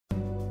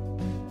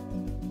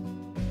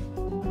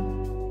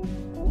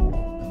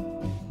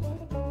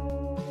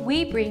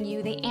we bring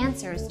you the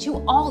answers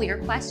to all your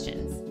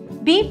questions.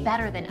 Be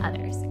better than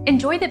others.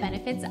 Enjoy the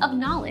benefits of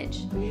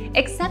knowledge.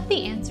 Accept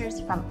the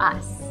answers from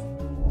us.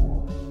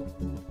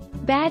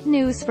 Bad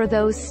news for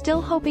those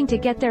still hoping to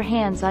get their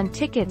hands on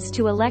tickets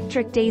to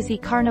Electric Daisy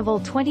Carnival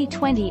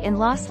 2020 in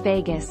Las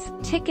Vegas.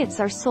 Tickets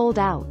are sold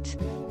out.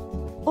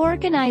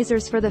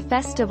 Organizers for the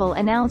festival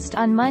announced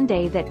on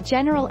Monday that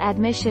General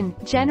Admission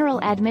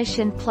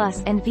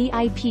Plus and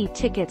VIP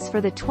tickets for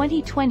the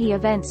 2020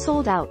 event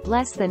sold out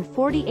less than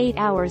 48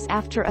 hours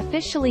after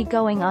officially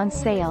going on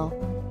sale.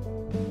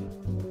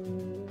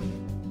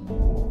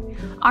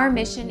 Our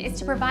mission is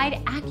to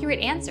provide accurate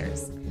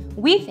answers.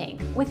 We think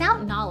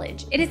without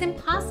knowledge, it is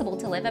impossible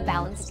to live a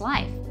balanced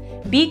life.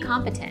 Be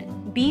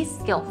competent, be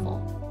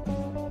skillful.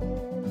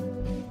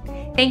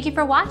 Thank you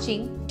for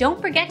watching. Don't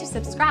forget to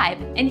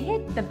subscribe and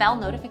hit the bell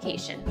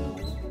notification.